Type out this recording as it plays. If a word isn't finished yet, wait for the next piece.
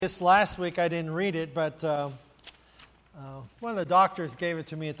This last week I didn't read it, but one of the doctors gave it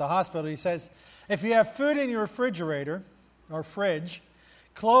to me at the hospital. He says, if you have food in your refrigerator or fridge,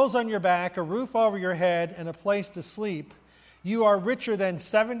 clothes on your back, a roof over your head, and a place to sleep, you are richer than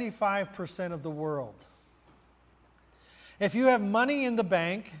 75% of the world. If you have money in the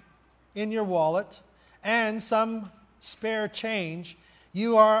bank, in your wallet, and some spare change,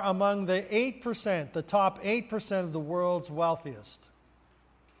 you are among the 8%, the top 8% of the world's wealthiest.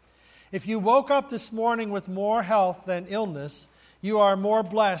 If you woke up this morning with more health than illness, you are more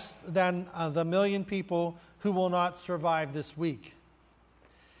blessed than the million people who will not survive this week.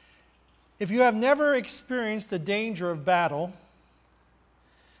 If you have never experienced the danger of battle,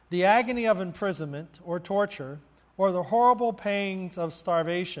 the agony of imprisonment or torture, or the horrible pains of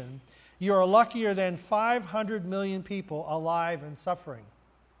starvation, you are luckier than 500 million people alive and suffering.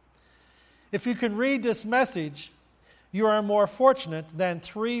 If you can read this message, you are more fortunate than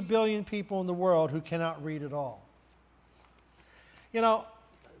 3 billion people in the world who cannot read at all. You know,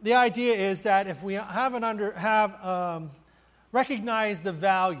 the idea is that if we recognize the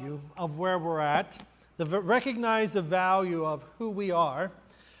value of where we're at, recognize the value of who we are,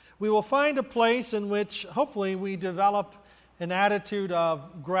 we will find a place in which hopefully we develop an attitude of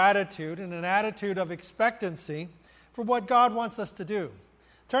gratitude and an attitude of expectancy for what God wants us to do.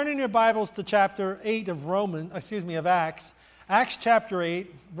 Turn in your Bibles to chapter 8 of Acts. Acts chapter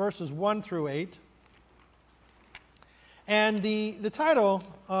 8, verses 1 through 8. And the title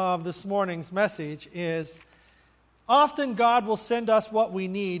of this morning's message is, Often God will send us what we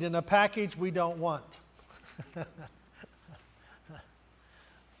need in a package we don't want.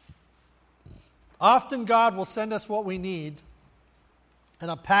 Often God will send us what we need in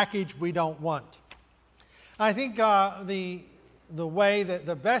a package we don't want. I think the way that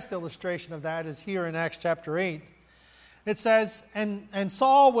the best illustration of that is here in Acts chapter 8. It says, and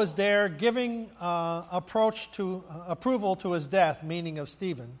Saul was there giving approval to his death, meaning of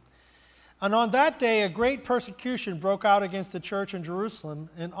Stephen. And on that day a great persecution broke out against the church in Jerusalem,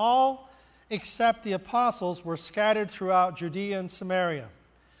 and all except the apostles were scattered throughout Judea and Samaria.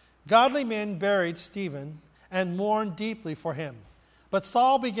 Godly men buried Stephen and mourned deeply for him. But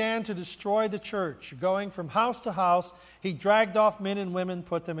Saul began to destroy the church. Going from house to house, he dragged off men and women,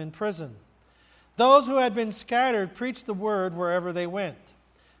 put them in prison. Those who had been scattered preached the word wherever they went.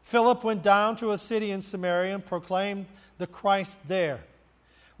 Philip went down to a city in Samaria and proclaimed the Christ there.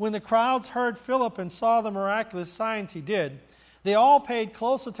 When the crowds heard Philip and saw the miraculous signs he did, they all paid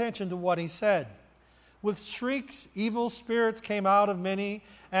close attention to what he said. With shrieks, evil spirits came out of many,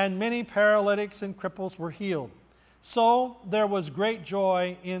 and many paralytics and cripples were healed. So there was great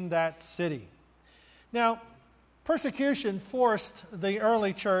joy in that city. Now, persecution forced the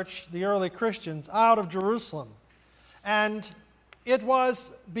early church, the early Christians, out of Jerusalem. And it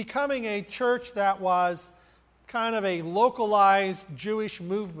was becoming a church that was kind of a localized Jewish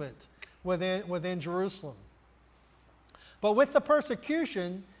movement within Jerusalem. But with the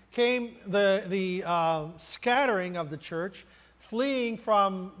persecution came the scattering of the church, fleeing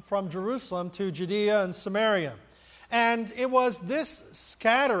from Jerusalem to Judea and Samaria. And it was this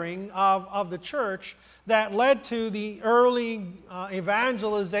scattering of the church that led to the early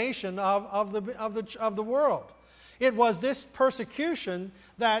evangelization of the world. It was this persecution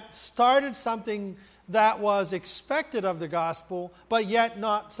that started something that was expected of the gospel, but yet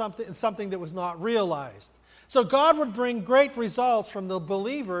not something that was not realized. So God would bring great results from the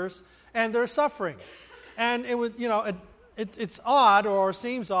believers and their suffering. And it would, it's odd, or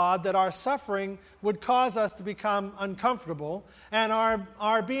seems odd, that our suffering would cause us to become uncomfortable, and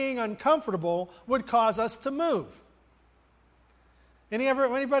our being uncomfortable would cause us to move.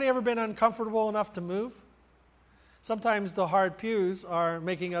 Anybody ever been uncomfortable enough to move? Sometimes the hard pews are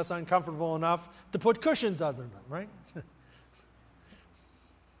making us uncomfortable enough to put cushions under them, right?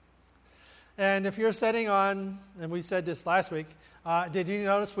 And if you're sitting on, and we said this last week, did you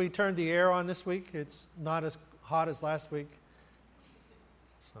notice we turned the air on this week? It's not as hot as last week.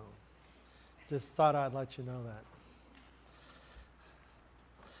 So, just thought I'd let you know that.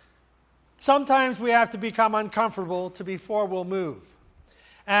 Sometimes we have to become uncomfortable before we'll move.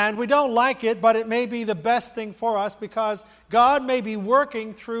 And we don't like it, but it may be the best thing for us because God may be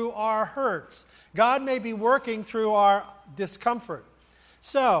working through our hurts. God may be working through our discomfort.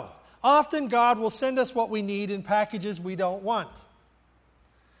 So, often God will send us what we need in packages we don't want.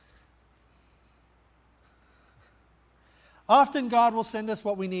 Often God will send us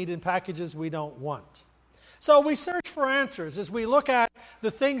what we need in packages we don't want. So we search for answers as we look at the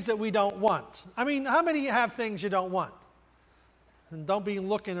things that we don't want. I mean, how many have things you don't want? And don't be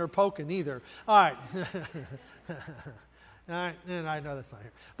looking or poking either. All right. And I know that's not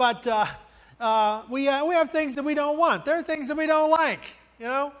here. But we have things that we don't want. There are things that we don't like, you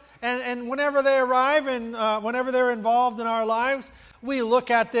know. And whenever they arrive and whenever they're involved in our lives, we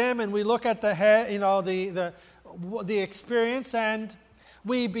look at them and we look at the experience, and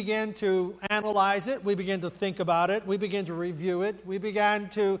we begin to analyze it. We begin to think about it. We begin to review it. We begin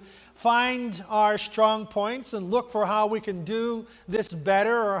to find our strong points and look for how we can do this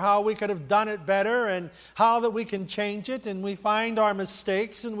better, or how we could have done it better, and how that we can change it. And we find our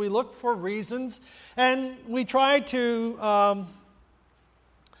mistakes and we look for reasons, and we try to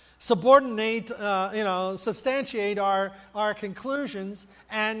substantiate our conclusions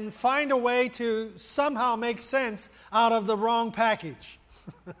and find a way to somehow make sense out of the wrong package.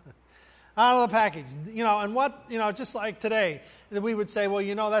 Out of the package. And just like today, that we would say,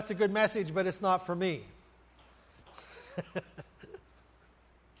 well, that's a good message, but it's not for me.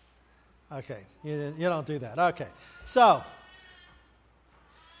 Okay, you don't do that. Okay, so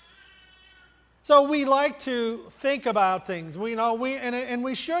we like to think about things. We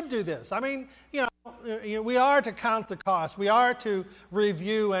should do this. I mean, we are to count the cost. We are to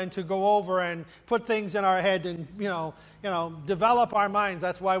review and to go over and put things in our head and develop our minds.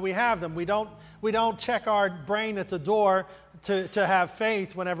 That's why we have them. We don't check our brain at the door to have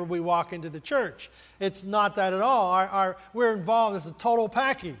faith whenever we walk into the church. It's not that at all. We're involved. It's a total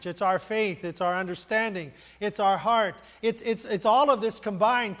package. It's our faith. It's our understanding. It's our heart. It's all of this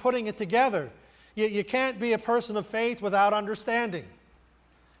combined, putting it together. You can't be a person of faith without understanding.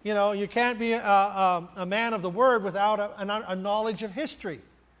 You can't be a man of the Word without a knowledge of history.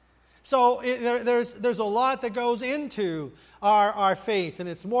 So there's a lot that goes into our faith, and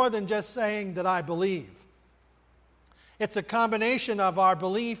it's more than just saying that I believe. It's a combination of our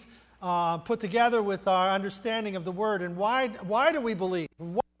belief put together with our understanding of the Word. And why do we believe?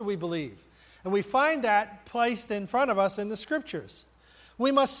 And what do we believe? And we find that placed in front of us in the Scriptures.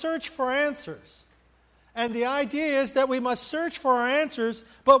 We must search for answers. And the idea is that we must search for our answers,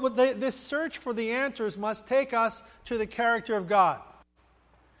 but this search for the answers must take us to the character of God.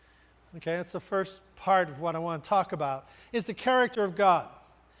 Okay, that's the first part of what I want to talk about, is the character of God.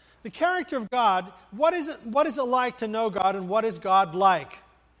 The character of God, what is it like to know God, and what is God like?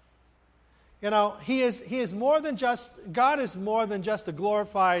 He is more than just, God is more than just a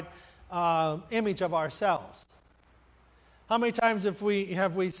glorified image of ourselves. How many times have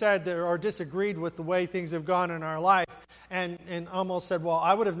we said or disagreed with the way things have gone in our life and almost said, well,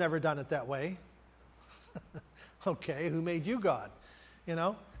 I would have never done it that way. Okay, who made you God?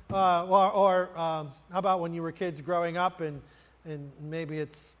 How about when you were kids growing up and maybe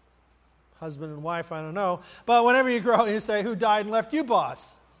it's husband and wife, I don't know. But whenever you grow, you say, who died and left you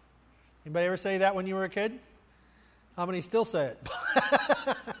boss? Anybody ever say that when you were a kid? How many still say it?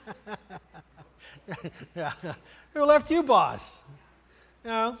 Yeah. Who left you boss?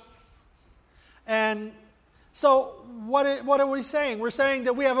 And so what are we saying? We're saying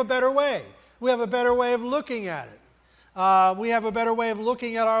that we have a better way. We have a better way of looking at it. We have a better way of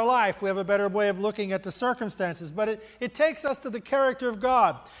looking at our life. We have a better way of looking at the circumstances. But it takes us to the character of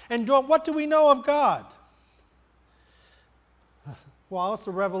God. And what do we know of God? Well, it's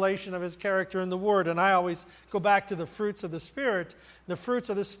a revelation of His character in the Word. And I always go back to the fruits of the Spirit. The fruits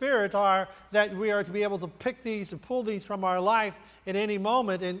of the Spirit are that we are to be able to pick these and pull these from our life at any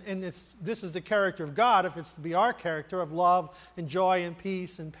moment. And this is the character of God, if it's to be our character of love and joy and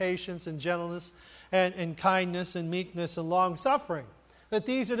peace and patience and gentleness and kindness and meekness and long-suffering. That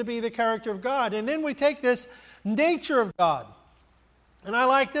these are to be the character of God. And then we take this nature of God. And I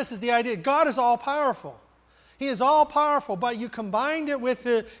like this, is the idea. God is all-powerful. He is all-powerful, but you combined it with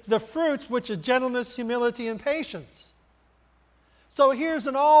the fruits, which is gentleness, humility, and patience. So here's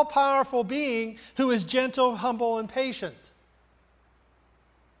an all-powerful being who is gentle, humble, and patient.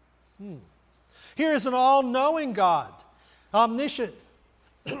 Here is an all-knowing God, omniscient.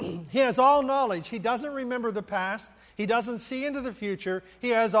 He has all knowledge. He doesn't remember the past. He doesn't see into the future. He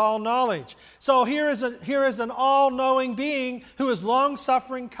has all knowledge. So here is an all-knowing being who is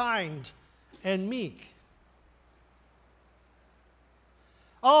long-suffering, kind, and meek.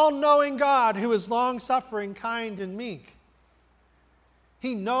 All-knowing God who is long-suffering, kind, and meek.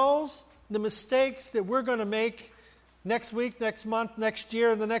 He knows the mistakes that we're going to make next week, next month, next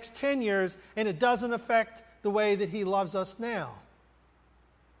year, and the next 10 years, and it doesn't affect the way that He loves us now.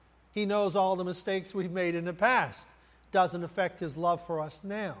 He knows all the mistakes we've made in the past. Doesn't affect His love for us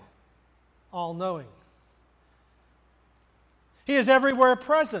now. All-knowing. He is everywhere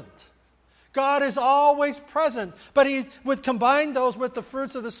present. God is always present, but He would combine those with the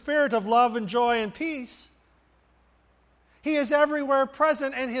fruits of the Spirit of love and joy and peace. He is everywhere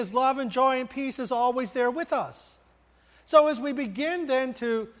present, and His love and joy and peace is always there with us. So as we begin then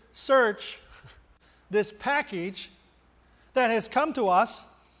to search this package that has come to us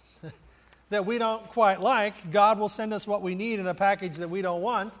that we don't quite like, God will send us what we need in a package that we don't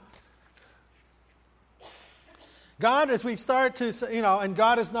want. God, as we start to, and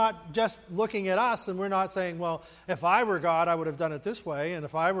God is not just looking at us, and we're not saying, well, if I were God, I would have done it this way, and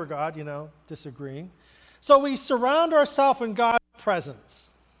if I were God, disagreeing. So we surround ourselves in God's presence.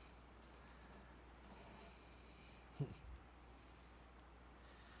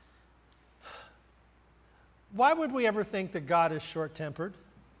 Why would we ever think that God is short-tempered,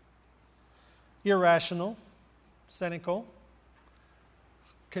 irrational, cynical,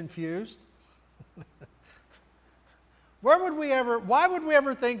 confused? Why would we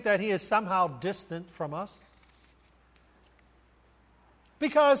ever think that He is somehow distant from us?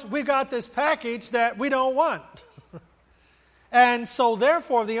 Because we've got this package that we don't want. And so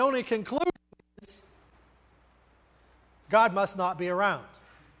therefore the only conclusion is God must not be around.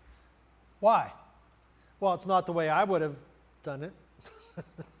 Why? Well, it's not the way I would have done it.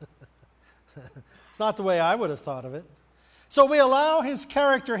 It's not the way I would have thought of it. So we allow His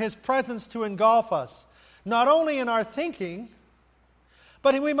character, His presence to engulf us, not only in our thinking,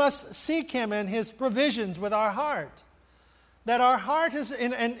 but we must seek Him and His provisions with our heart. That our heart is,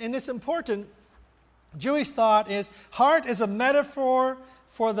 and it's important, Jewish thought is, heart is a metaphor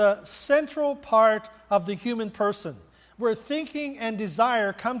for the central part of the human person, where thinking and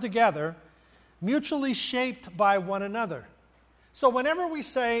desire come together, mutually shaped by one another. So whenever we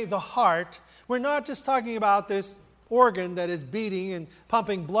say the heart, we're not just talking about this organ that is beating and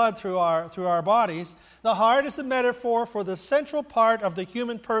pumping blood through our bodies. The heart is a metaphor for the central part of the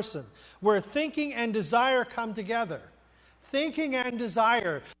human person, where thinking and desire come together. Thinking and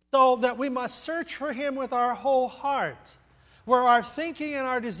desire, so that we must search for Him with our whole heart, where our thinking and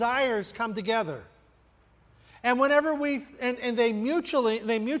our desires come together. And whenever they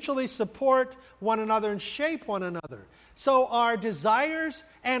mutually support one another and shape one another. So our desires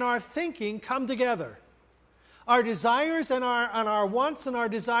and our thinking come together. Our desires and our wants and our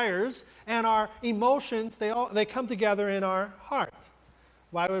desires and our emotions, they come together in our heart.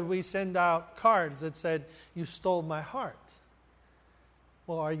 Why would we send out cards that said, "You stole my heart"?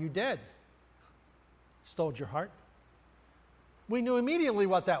 Well, are you dead? Stole your heart? We knew immediately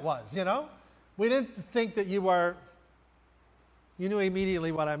what that was, We didn't think that you knew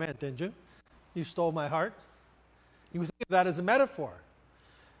immediately what I meant, didn't you? You stole my heart. You think of that as a metaphor.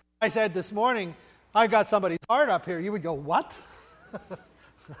 I said this morning, I got somebody's heart up here. You would go, what?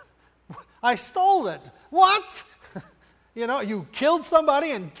 I stole it. What? You killed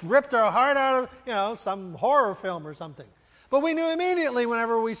somebody and ripped their heart out of, some horror film or something. But we knew immediately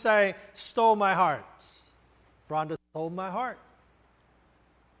whenever we say, stole my heart. Rhonda stole my heart.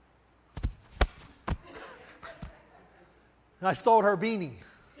 I stole her beanie.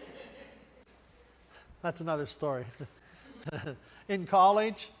 That's another story. In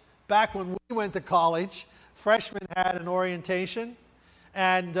college, back when we went to college, freshmen had an orientation,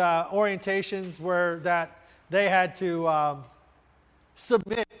 and orientations were that they had to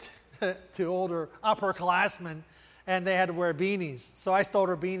submit to older upperclassmen, and they had to wear beanies. So I stole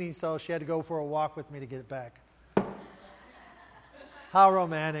her beanie, so she had to go for a walk with me to get it back. How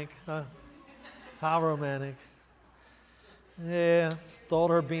romantic. Huh? How romantic. Yeah, stole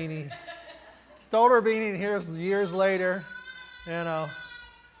her beanie. Stole her beanie, and here's years later,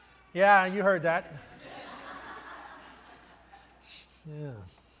 Yeah, you heard that. Yeah.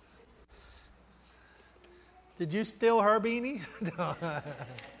 Did you steal her beanie?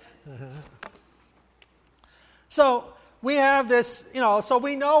 So we have this, so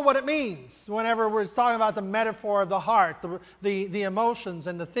we know what it means whenever we're talking about the metaphor of the heart, the emotions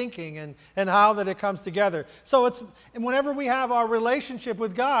and the thinking and how that it comes together. So whenever we have our relationship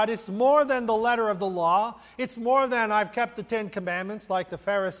with God, it's more than the letter of the law. It's more than I've kept the 10 Commandments like the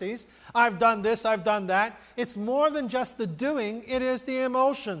Pharisees. I've done this, I've done that. It's more than just the doing. It is the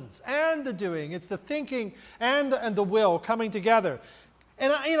emotions and the doing. It's the thinking and the will coming together.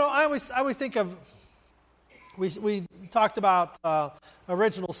 And I always think of, we talked about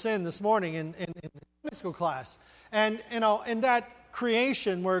original sin this morning in Sunday school class, and in that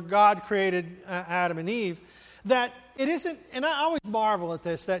creation where God created Adam and Eve, that it isn't. And I always marvel at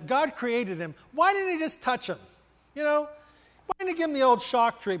this, that God created them. Why didn't He just touch them? Why didn't He give them the old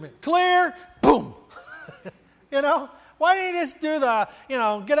shock treatment? Clear, boom. Why didn't He just do the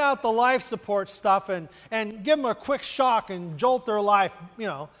get out the life support stuff and give them a quick shock and jolt their life?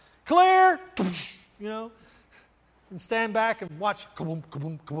 Clear, and stand back and watch, kaboom,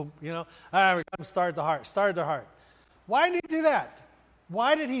 kaboom, kaboom, all right, we got them started the heart. Why did He do that?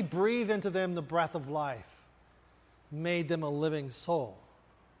 Why did He breathe into them the breath of life? made them a living soul.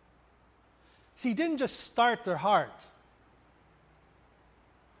 See, He didn't just start their heart.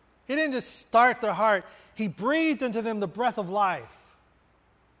 He didn't just start their heart. He breathed into them the breath of life.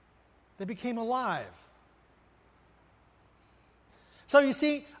 They became alive. So you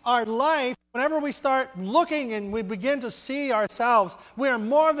see, our life, whenever we start looking and we begin to see ourselves, we are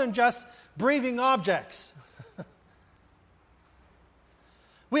more than just breathing objects.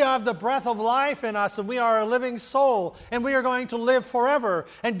 We have the breath of life in us, and we are a living soul, and we are going to live forever.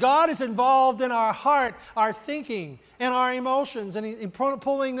 And God is involved in our heart, our thinking, and our emotions, and in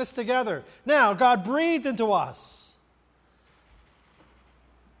pulling this together. Now, God breathed into us.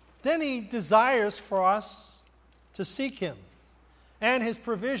 Then He desires for us to seek Him and His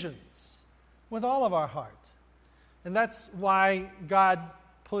provisions with all of our heart. And that's why God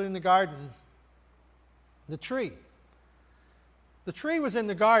put in the garden the tree. The tree was in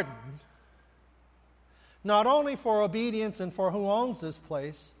the garden not only for obedience and for who owns this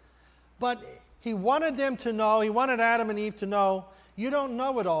place, but He wanted them to know, He wanted Adam and Eve to know, you don't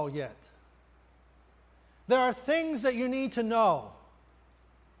know it all yet. There are things that you need to know.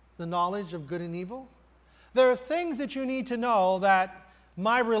 The knowledge of good and evil. There are things that you need to know that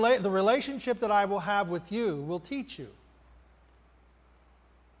the relationship that I will have with you will teach you.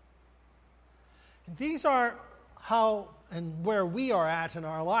 And these are how and where we are at in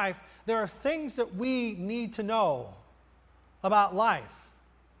our life. There are things that we need to know about life.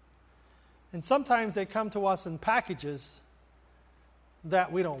 And sometimes they come to us in packages that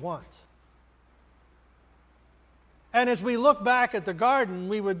we don't want. And as we look back at the garden,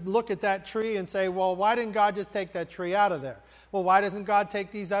 we would look at that tree and say, well, why didn't God just take that tree out of there? Well, why doesn't God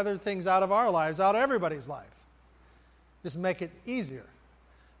take these other things out of our lives, out of everybody's life? Just make it easier.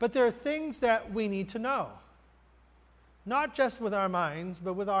 But there are things that we need to know. Not just with our minds,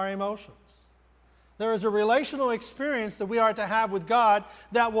 but with our emotions. There is a relational experience that we are to have with God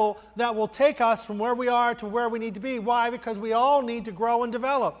that will take us from where we are to where we need to be. Why? Because we all need to grow and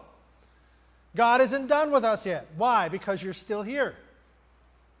develop. God isn't done with us yet. Why? Because you're still here.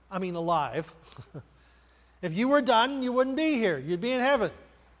 I mean, alive. If you were done, you wouldn't be here. You'd be in heaven.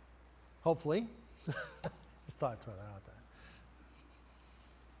 Hopefully. Just thought I'd throw that out there.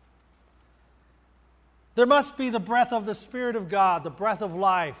 There must be the breath of the Spirit of God, the breath of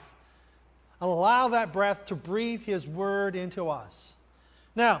life. Allow that breath to breathe His Word into us.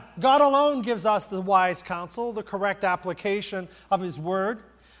 Now, God alone gives us the wise counsel, the correct application of His Word,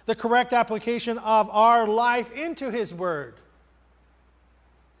 the correct application of our life into His Word.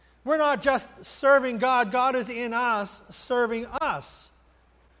 We're not just serving God. God is in us, serving us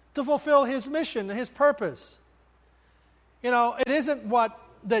to fulfill His mission, His purpose. You know, it isn't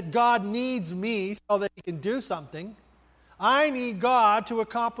that God needs me so that He can do something. I need God to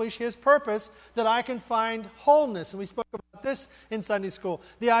accomplish His purpose that I can find wholeness. And we spoke about this in Sunday school.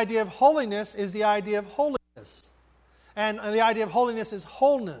 The idea of holiness is the idea of holiness. And the idea of holiness is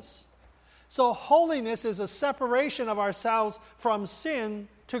wholeness. So holiness is a separation of ourselves from sin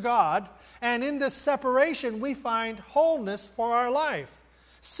to God. And in this separation, we find wholeness for our life.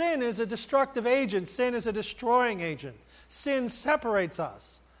 Sin is a destructive agent. Sin is a destroying agent. Sin separates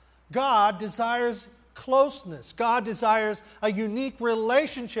us. God desires closeness. God desires a unique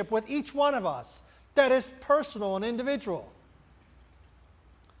relationship with each one of us that is personal and individual.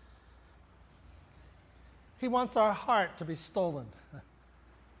 He wants our heart to be stolen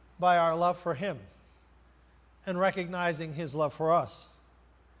by our love for Him and recognizing His love for us.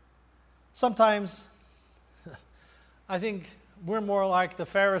 Sometimes I think we're more like the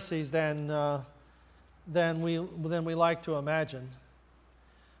Pharisees than we like to imagine.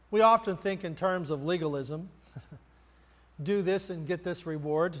 We often think in terms of legalism. Do this and get this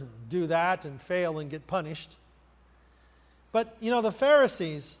reward, and do that and fail and get punished. But, you know, the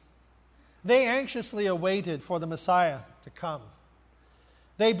Pharisees, they anxiously awaited for the Messiah to come.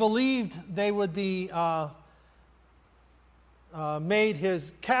 They believed they would be made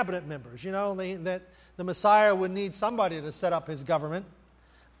His cabinet members. You know, that the Messiah would need somebody to set up His government.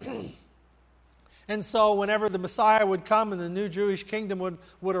 And so whenever the Messiah would come and the new Jewish kingdom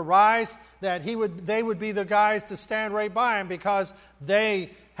would arise, that they would be the guys to stand right by Him because they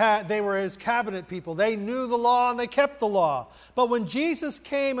were His cabinet people. They knew the law and they kept the law. But when Jesus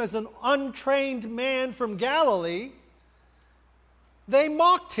came as an untrained man from Galilee, they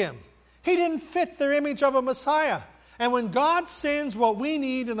mocked Him. He didn't fit their image of a Messiah. And when God sends what we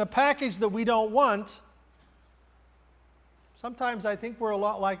need in a package that we don't want, sometimes I think we're a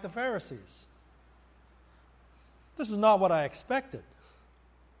lot like the Pharisees. This is not what I expected.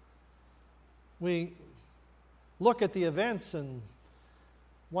 We look at the events and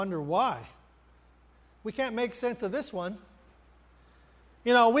wonder why. We can't make sense of this one.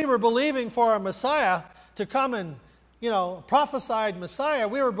 We were believing for a Messiah to come and, prophesied Messiah.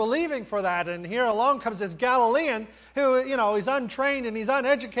 We were believing for that. And here along comes this Galilean who, he's untrained and he's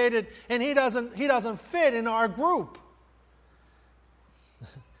uneducated and he doesn't fit in our group.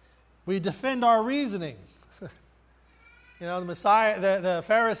 We defend our reasoning. The Messiah, the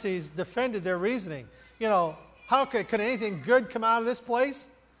Pharisees defended their reasoning. How could anything good come out of this place?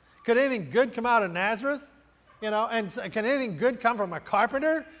 Could anything good come out of Nazareth? And can anything good come from a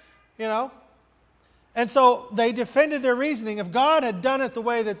carpenter? And so they defended their reasoning. If God had done it the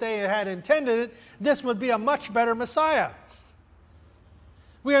way that they had intended it, this would be a much better Messiah.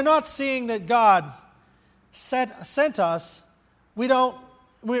 We are not seeing that God sent us.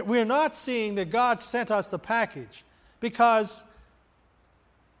 We're not seeing that God sent us the package because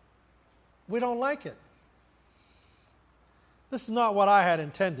we don't like it. This is not what I had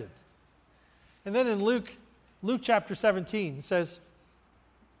intended. And then in Luke chapter 17, it says,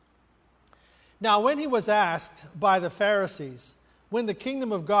 "Now when he was asked by the Pharisees when the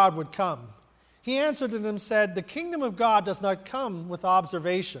kingdom of God would come, he answered them and said, 'The kingdom of God does not come with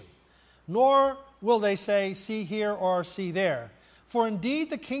observation, nor will they say, see here or see there. For indeed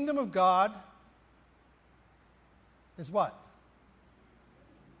the kingdom of God is what?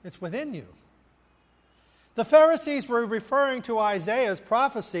 It's within you.'" The Pharisees were referring to Isaiah's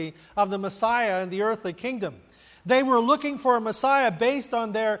prophecy of the Messiah and the earthly kingdom. They were looking for a Messiah based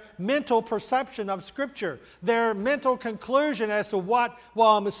on their mental perception of Scripture, their mental conclusion as to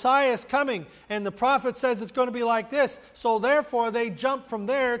a Messiah is coming, and the prophet says it's going to be like this. So therefore they jump from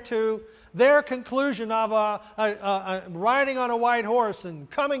there to their conclusion of riding on a white horse and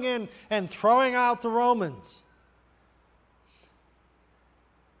coming in and throwing out the Romans.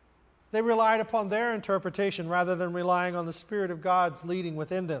 They relied upon their interpretation rather than relying on the Spirit of God's leading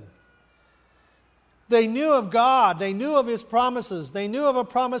within them. They knew of God. They knew of His promises. They knew of a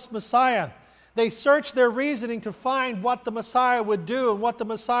promised Messiah. They searched their reasoning to find what the Messiah would do and what the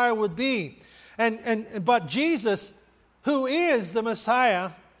Messiah would be. But Jesus, who is the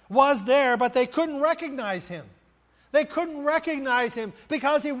Messiah, was there, but they couldn't recognize Him. They couldn't recognize Him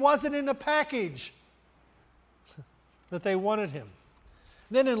because He wasn't in the package that they wanted Him.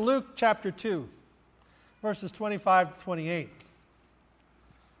 Then in Luke chapter 2, verses 25 to 28.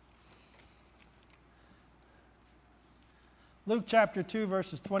 Luke chapter 2,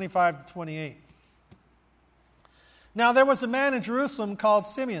 verses 25 to 28. "Now there was a man in Jerusalem called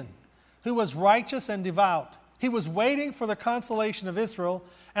Simeon, who was righteous and devout. He was waiting for the consolation of Israel,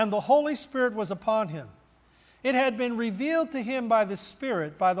 and the Holy Spirit was upon him. It had been revealed to him by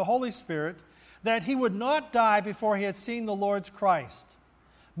the Holy Spirit, that he would not die before he had seen the Lord's Christ.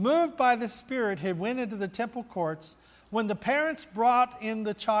 Moved by the Spirit, he went into the temple courts. When the parents brought in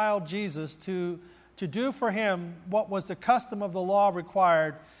the child Jesus to do for him what was the custom of the law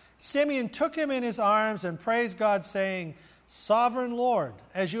required, Simeon took him in his arms and praised God, saying, 'Sovereign Lord,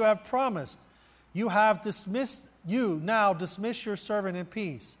 as you have promised, you now dismiss your servant in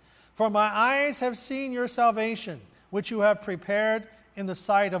peace. For my eyes have seen your salvation, which you have prepared in the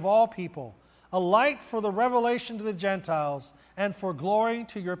sight of all people, a light for the revelation to the Gentiles, and for glory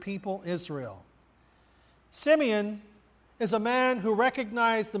to your people Israel.'" Simeon is a man who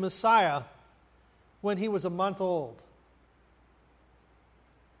recognized the Messiah when he was a month old.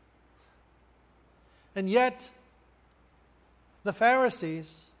 And yet, the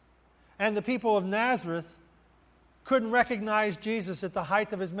Pharisees and the people of Nazareth couldn't recognize Jesus at the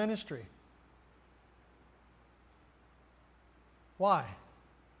height of His ministry. Why?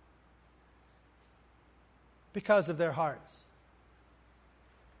 Because of their hearts.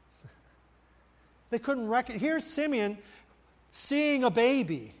 They couldn't recognize. Here's Simeon seeing a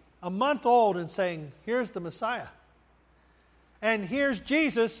baby, a month old, and saying, "Here's the Messiah." And here's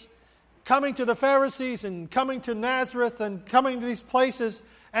Jesus coming to the Pharisees and coming to Nazareth and coming to these places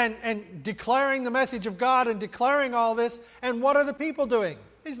and declaring the message of God and declaring all this. And what are the people doing?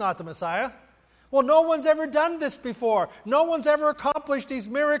 He's not the Messiah. Well, no one's ever done this before. No one's ever accomplished these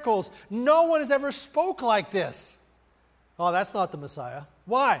miracles. No one has ever spoke like this. Oh, that's not the Messiah.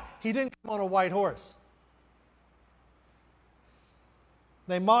 Why? He didn't come on a white horse.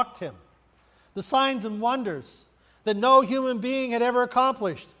 They mocked Him. The signs and wonders that no human being had ever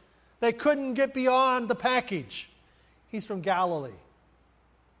accomplished. They couldn't get beyond the package. He's from Galilee.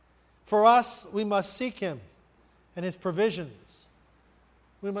 For us, we must seek Him and His provisions.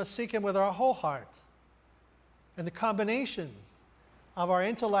 We must seek Him with our whole heart. And the combination of our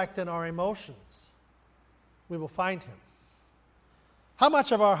intellect and our emotions, we will find Him. How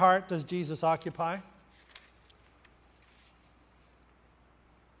much of our heart does Jesus occupy?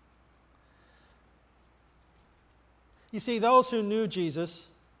 You see, those who knew Jesus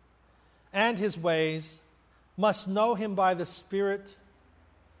and his ways must know him by the Spirit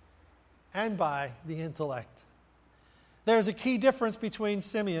and by the intellect. There's a key difference between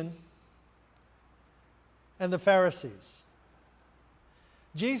Simeon and the Pharisees.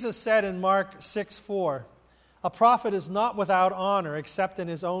 Jesus said in Mark 6:4, "A prophet is not without honor except in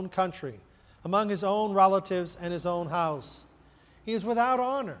his own country, among his own relatives and his own house." He is without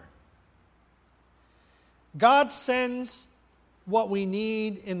honor. God sends what we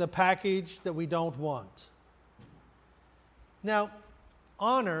need in the package that we don't want. Now,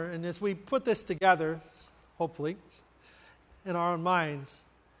 honor, and as we put this together, hopefully, in our own minds,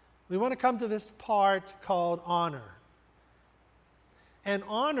 we want to come to this part called honor. And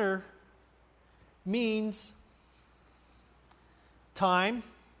honor means time,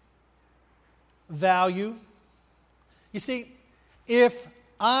 value. You see, if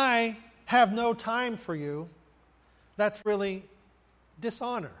I have no time for you, that's really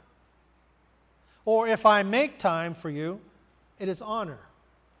dishonor. Or if I make time for you, it is honor.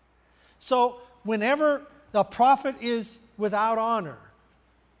 So whenever the prophet is without honor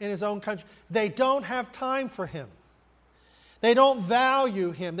in his own country, they don't have time for him. They don't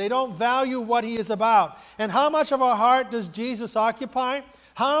value him. They don't value what he is about. And how much of our heart does Jesus occupy?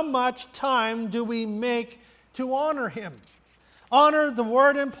 How much time do we make to honor him? Honor, the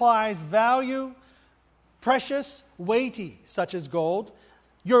word implies value, precious, weighty, such as gold.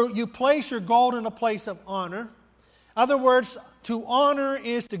 You place your gold in a place of honor. Other words, to honor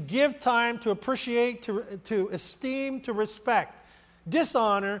is to give time, to appreciate, to esteem, to respect.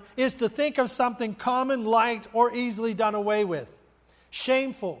 Dishonor is to think of something common, light, or easily done away with.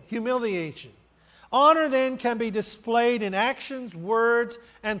 Shameful, humiliation. Honor then can be displayed in actions, words,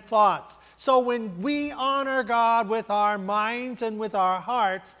 and thoughts. So when we honor God with our minds and with our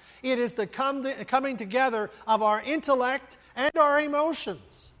hearts, it is the coming together of our intellect and our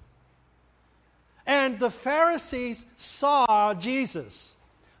emotions. And the Pharisees saw Jesus,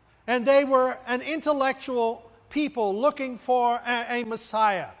 and they were an intellectual people looking for a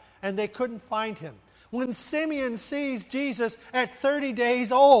Messiah, and they couldn't find him. When Simeon sees Jesus at 30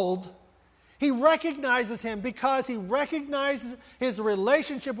 days old, he recognizes him because he recognizes his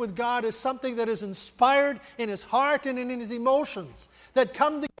relationship with God as something that is inspired in his heart and in his emotions that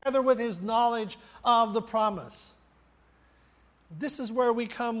come together with his knowledge of the promise. This is where we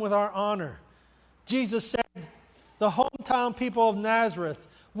come with our honor. Jesus said the hometown people of Nazareth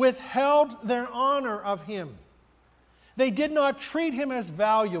withheld their honor of him. They did not treat him as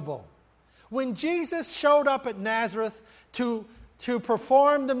valuable. When Jesus showed up at Nazareth to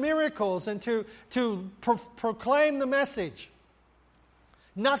perform the miracles and to proclaim the message,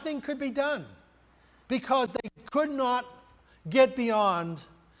 nothing could be done because they could not get beyond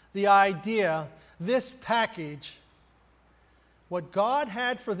the idea, this package, what God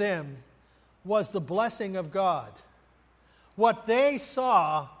had for them was the blessing of God. What they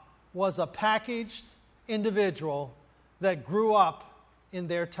saw was a packaged individual that grew up in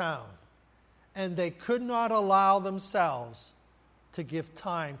their town, and they could not allow themselves to give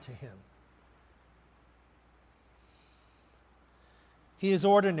time to him. He is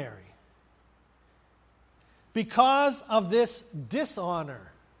ordinary. Because of this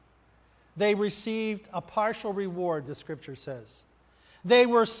dishonor, they received a partial reward, the scripture says. They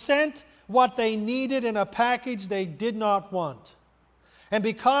were sent what they needed in a package they did not want. And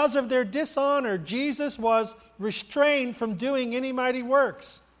because of their dishonor, Jesus was restrained from doing any mighty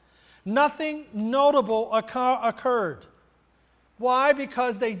works. Nothing notable occurred. Why?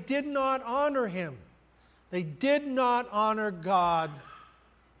 Because they did not honor him. They did not honor God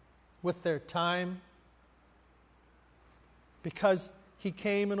with their time, because he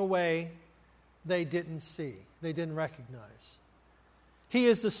came in a way they didn't see, they didn't recognize. He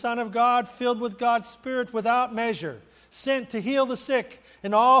is the Son of God, filled with God's Spirit without measure, sent to heal the sick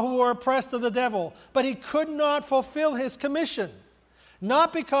and all who are oppressed of the devil. But he could not fulfill his commission,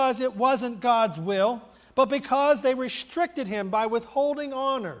 not because it wasn't God's will, but because they restricted him by withholding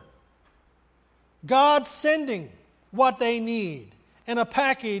honor. God sending what they need in a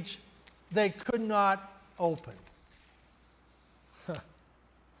package they could not open.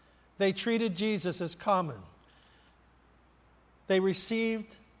 They treated Jesus as common. They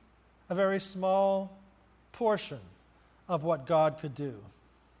received a very small portion of what God could do.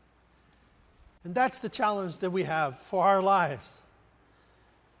 And that's the challenge that we have for our lives.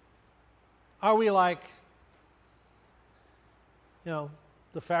 Are we like, the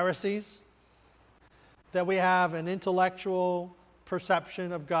Pharisees? That we have an intellectual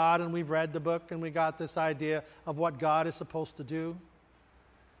perception of God, and we've read the book and we got this idea of what God is supposed to do?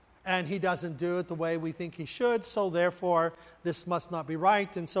 and he doesn't do it the way we think he should, so therefore this must not be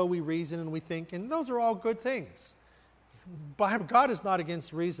right, and so we reason and we think, and those are all good things. God is not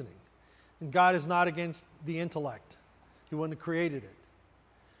against reasoning, and God is not against the intellect. He wouldn't have created it.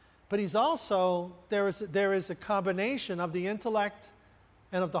 But he's also, there is a combination of the intellect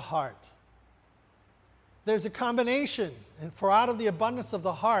and of the heart. There's a combination, and for out of the abundance of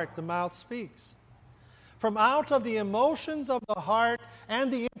the heart, the mouth speaks. From out of the emotions of the heart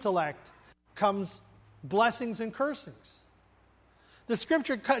and the intellect comes blessings and cursings. The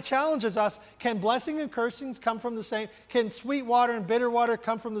Scripture challenges us, can blessing and cursings come from the same, can sweet water and bitter water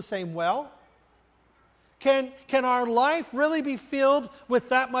come from the same well? Can our life really be filled with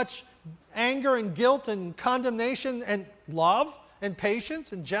that much anger and guilt and condemnation and love and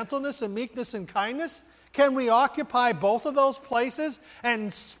patience and gentleness and meekness and kindness? Can we occupy both of those places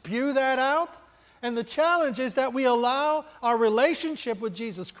and spew that out? And the challenge is that we allow our relationship with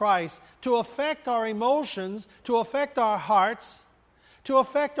Jesus Christ to affect our emotions, to affect our hearts, to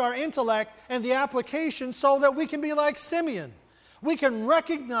affect our intellect and the application so that we can be like Simeon. We can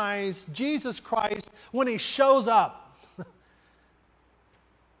recognize Jesus Christ when he shows up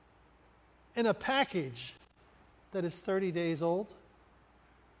in a package that is 30 days old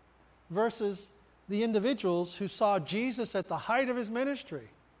versus the individuals who saw Jesus at the height of his ministry,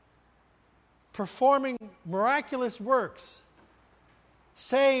 performing miraculous works,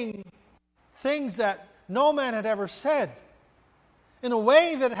 saying things that no man had ever said, in a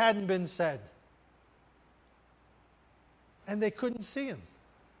way that hadn't been said. And they couldn't see him.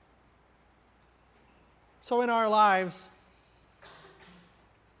 So in our lives,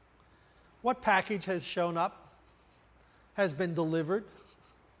 what package has shown up, has been delivered?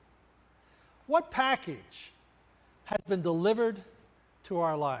 What package has been delivered to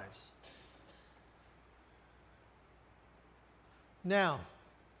our lives? Now,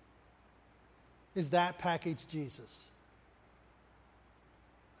 is that package Jesus?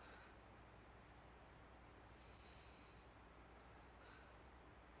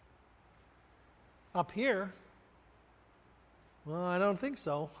 Up here, well, I don't think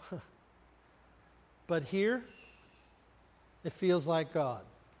so. But here, it feels like God.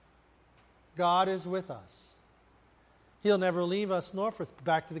 God is with us. He'll never leave us nor forsake.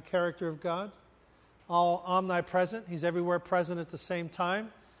 Back to the character of God. All omnipresent. He's everywhere present at the same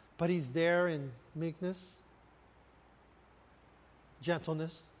time. But he's there in meekness,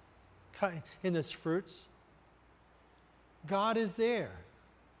 gentleness, in his fruits. God is there.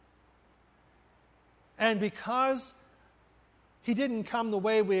 And because he didn't come the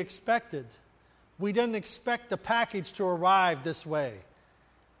way we expected, we didn't expect the package to arrive this way.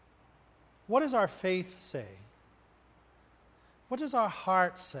 What does our faith say? What does our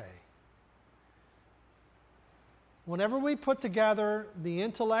heart say? Whenever we put together the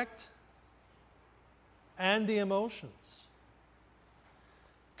intellect and the emotions,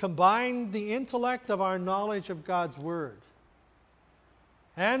 combine the intellect of our knowledge of God's Word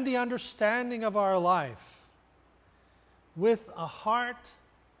and the understanding of our life with a heart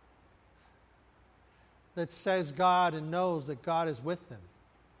that says God and knows that God is with them,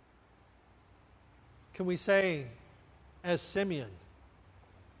 can we say, as Simeon,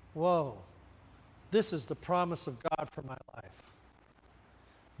 whoa, this is the promise of God for my life.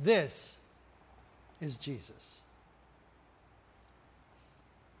 This is Jesus.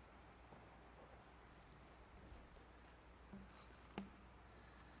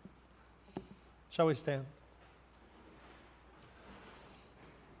 Shall we stand?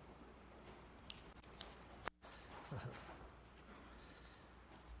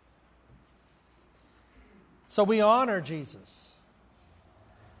 So we honor Jesus.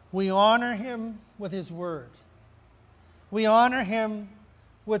 We honor him with his word. We honor him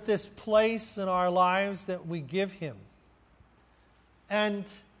with this place in our lives that we give him. And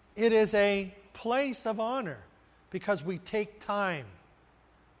it is a place of honor because we take time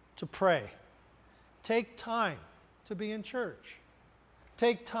to pray. Take time to be in church.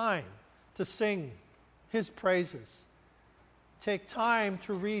 Take time to sing his praises. Take time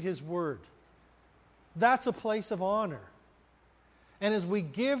to read his word. That's a place of honor. And as we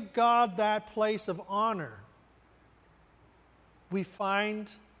give God that place of honor, we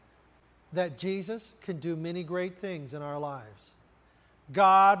find that Jesus can do many great things in our lives.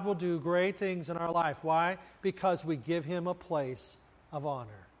 God will do great things in our life. Why? Because we give him a place of honor.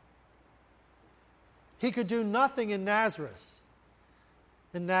 He could do nothing in Nazareth,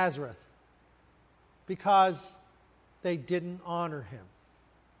 because they didn't honor him.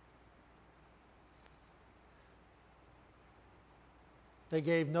 They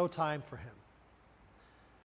gave no time for him.